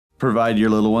Provide your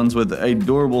little ones with a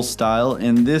durable style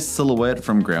in this silhouette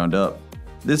from Ground Up.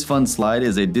 This fun slide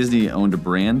is a Disney-owned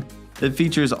brand that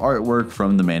features artwork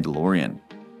from The Mandalorian.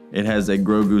 It has a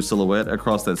Grogu silhouette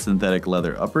across that synthetic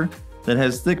leather upper that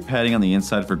has thick padding on the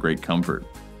inside for great comfort.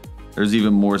 There's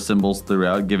even more symbols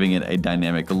throughout, giving it a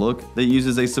dynamic look that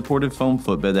uses a supportive foam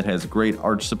footbed that has great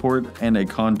arch support and a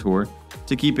contour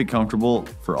to keep it comfortable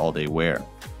for all-day wear.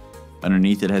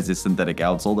 Underneath it has a synthetic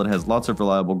outsole that has lots of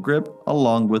reliable grip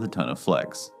along with a ton of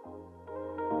flex.